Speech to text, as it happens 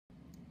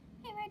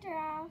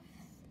giraffes.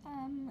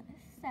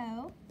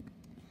 So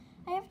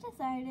I have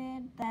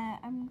decided that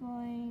I'm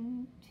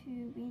going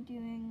to be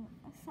doing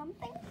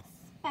something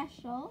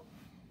special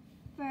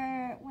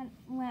for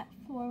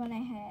when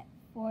I hit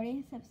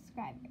 40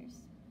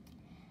 subscribers.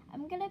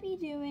 I'm gonna be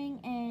doing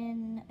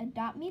an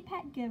Adopt Me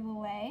Pet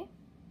giveaway.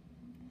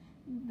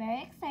 I'm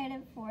very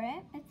excited for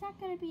it. It's not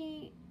gonna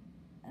be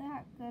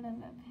that good of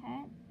a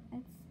pet.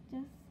 It's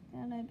just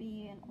gonna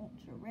be an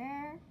ultra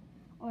rare,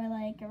 or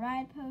like a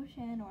ride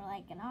potion, or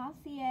like an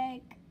Aussie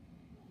egg.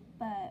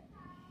 But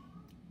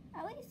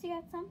at least you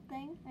got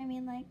something. I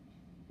mean, like,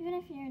 even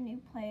if you're a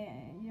new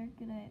player, you're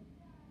gonna,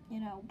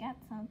 get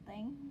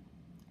something.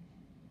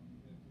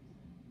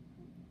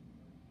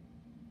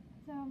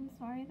 So I'm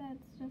sorry that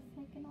it's just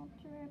like an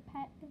ultra rare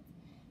pet.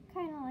 It's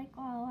kind of like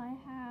all I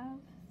have.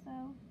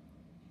 So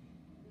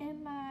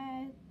in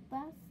my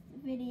last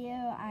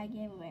video, I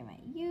gave away my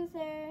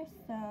user.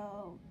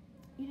 So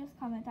you just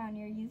comment down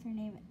your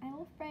username. I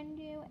will friend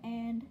you,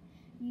 and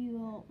you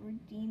will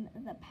redeem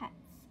the pets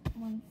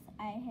once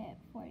I hit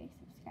 40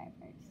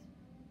 subscribers.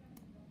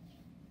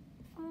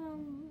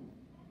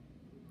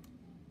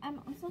 I'm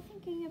also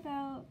thinking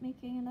about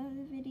making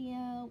another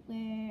video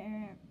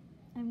where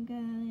I'm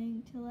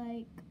going to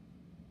I'm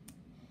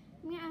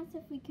gonna ask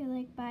if we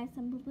could buy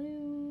some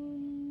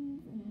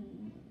balloons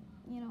and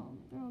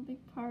throw a big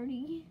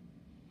party.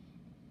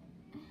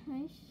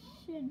 I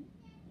should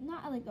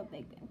not a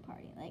big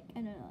party, I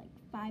don't know,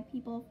 5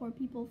 people, 4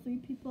 people, 3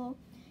 people.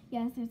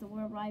 Yes, there's a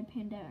worldwide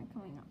pandemic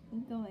going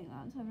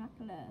on, so I'm not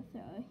gonna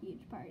throw a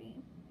huge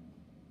party.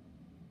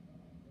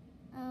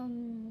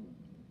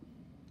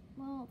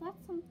 Well,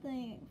 that's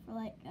something for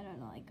I don't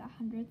know,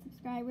 100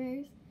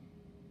 subscribers.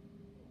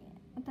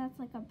 Yeah,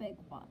 that's a big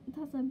one.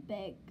 That's a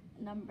big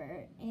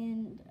number,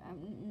 and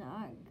I'm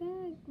not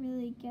gonna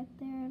really get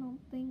there, I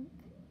don't think.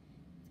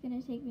 It's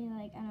gonna take me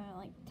I don't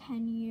know,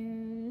 10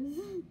 years.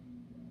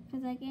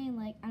 Because I gain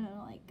I don't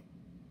know,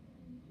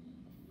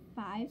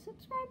 5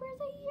 subscribers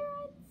a year,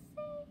 I'd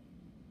say.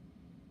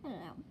 I don't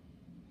know.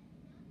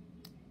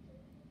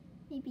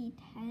 Maybe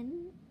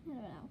 10? I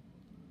don't know.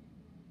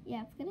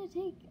 Yeah, it's gonna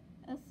take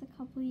us a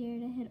couple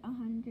years to hit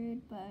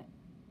 100, but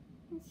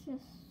it's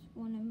just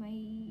one of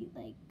my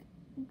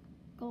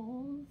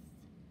goals.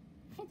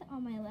 It's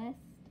on my list.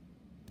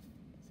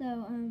 So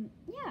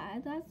yeah,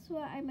 that's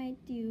what I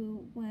might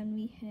do when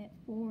we hit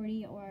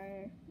 40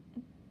 or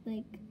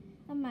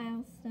a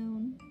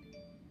milestone.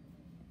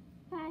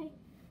 Bye.